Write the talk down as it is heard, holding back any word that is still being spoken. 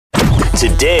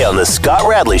Today on the Scott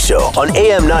Radley Show on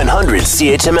AM 900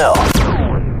 CHML.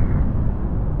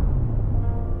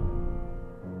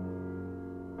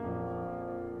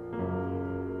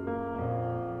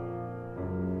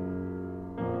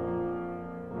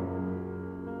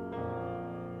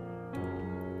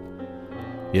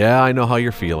 Yeah, I know how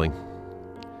you're feeling.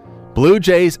 Blue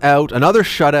Jays out, another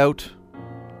shutout.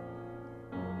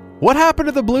 What happened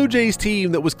to the Blue Jays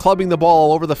team that was clubbing the ball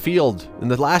all over the field in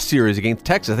the last series against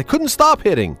Texas? They couldn't stop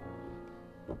hitting.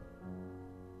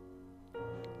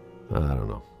 I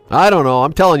don't know.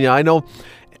 I'm telling you, I know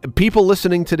people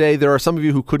listening today, there are some of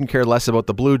you who couldn't care less about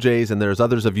the Blue Jays, and there's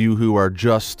others of you who are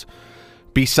just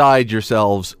beside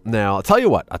yourselves now. I'll tell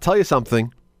you what. I'll tell you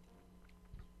something.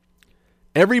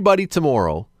 Everybody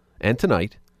tomorrow and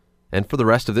tonight and for the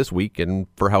rest of this week and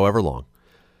for however long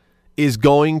is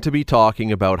going to be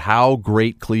talking about how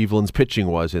great Cleveland's pitching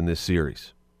was in this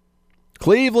series.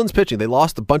 Cleveland's pitching. They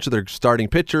lost a bunch of their starting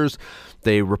pitchers.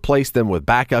 They replaced them with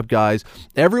backup guys.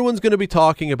 Everyone's going to be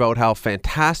talking about how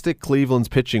fantastic Cleveland's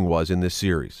pitching was in this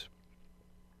series.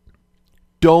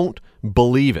 Don't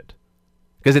believe it,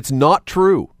 because it's not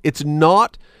true. It's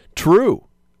not true.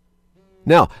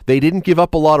 Now, they didn't give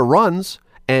up a lot of runs,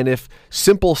 and if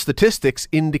simple statistics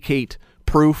indicate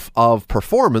proof of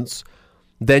performance,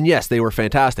 then yes, they were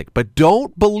fantastic. But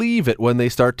don't believe it when they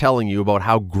start telling you about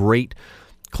how great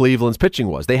Cleveland's pitching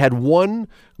was. They had one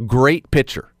great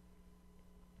pitcher,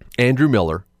 Andrew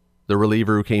Miller, the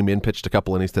reliever who came in, pitched a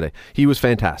couple innings today. He was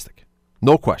fantastic.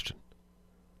 No question.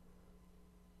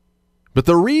 But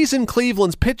the reason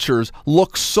Cleveland's pitchers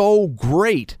look so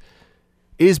great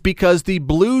is because the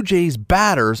Blue Jays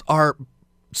batters are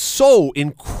so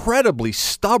incredibly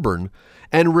stubborn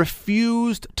and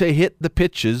refused to hit the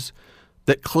pitches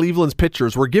that Cleveland's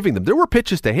pitchers were giving them. There were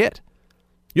pitches to hit.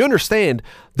 You understand,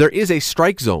 there is a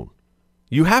strike zone.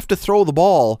 You have to throw the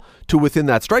ball to within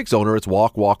that strike zone or it's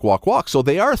walk, walk, walk, walk. So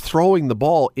they are throwing the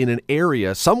ball in an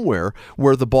area somewhere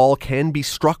where the ball can be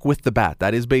struck with the bat.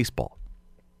 That is baseball.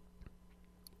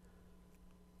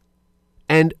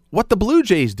 And what the Blue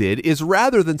Jays did is,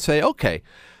 rather than say, okay,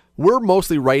 we're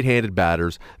mostly right-handed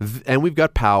batters and we've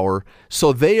got power,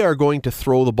 so they are going to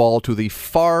throw the ball to the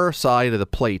far side of the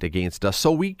plate against us,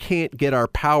 so we can't get our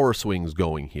power swings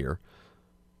going here.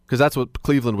 Because that's what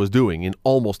Cleveland was doing in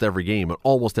almost every game, and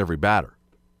almost every batter.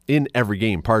 In every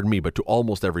game, but to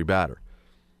almost every batter.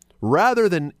 Rather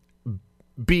than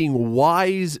being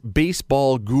wise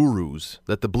baseball gurus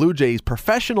that the Blue Jays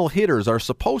professional hitters are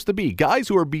supposed to be, guys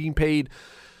who are being paid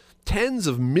tens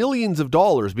of millions of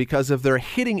dollars because of their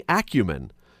hitting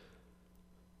acumen,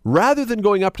 rather than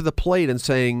going up to the plate and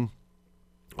saying,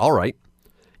 all right,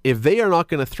 if they are not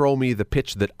going to throw me the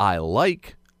pitch that I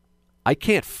like, I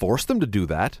can't force them to do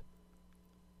that.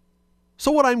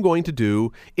 So what I'm going to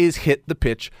do is hit the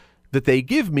pitch that they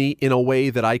give me in a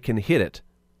way that I can hit it.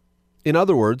 In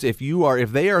other words, if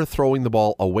they are throwing the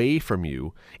ball away from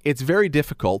you, it's very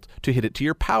difficult to hit it to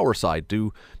your power side.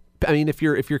 If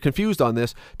you're confused on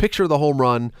this, picture the home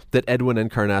run that Edwin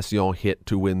Encarnacion hit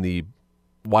to win the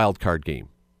wild card game.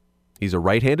 He's a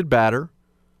right-handed batter,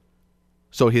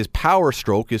 so his power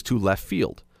stroke is to left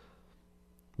field.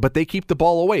 But they keep the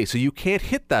ball away, so you can't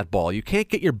hit that ball. You can't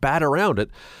get your bat around it.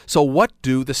 So what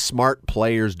do the smart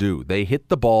players do? They hit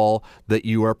the ball that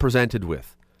you are presented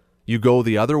with. You go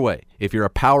the other way. If you're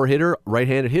a power hitter,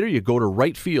 right-handed hitter, you go to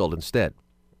right field instead.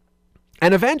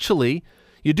 And eventually,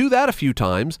 you do that a few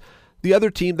times, the other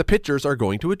team, the pitchers, are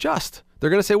going to adjust. They're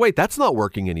going to say, wait, that's not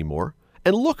working anymore.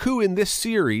 And look who in this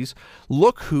series,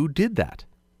 look who did that.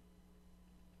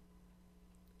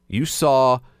 You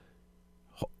saw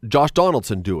Josh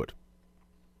Donaldson do it.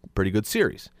 Pretty good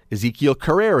series. Ezekiel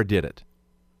Carrera did it.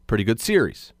 Pretty good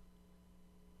series.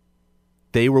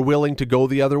 They were willing to go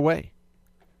the other way.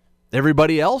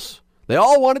 Everybody else, they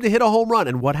all wanted to hit a home run.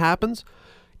 And what happens?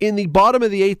 In the bottom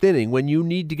of the eighth inning, when you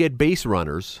need to get base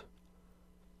runners,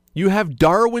 you have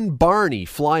Darwin Barney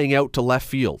flying out to left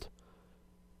field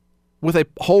with a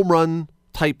home run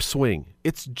type swing.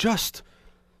 It's just,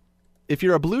 if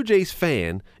you're a Blue Jays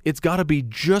fan, it's got to be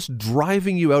just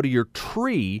driving you out of your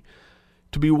tree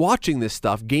to be watching this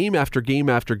stuff game after game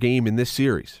after game in this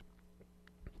series.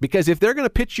 Because if they're going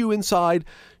to pitch you inside,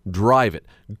 drive it.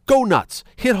 Go nuts.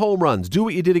 Hit home runs. Do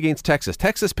what you did against Texas.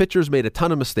 Texas pitchers made a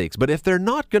ton of mistakes. But if they're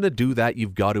not going to do that,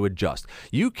 you've got to adjust.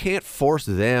 You can't force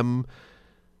them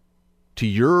to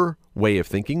your way of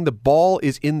thinking. The ball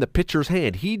is in the pitcher's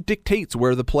hand. He dictates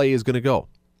where the play is going to go.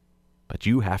 But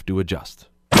you have to adjust.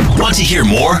 Want to hear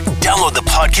more? Download the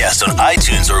podcast on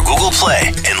iTunes or Google Play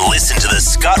and listen to The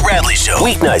Scott Radley Show.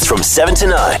 Weeknights from 7 to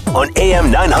 9 on AM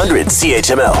 900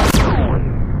 CHML.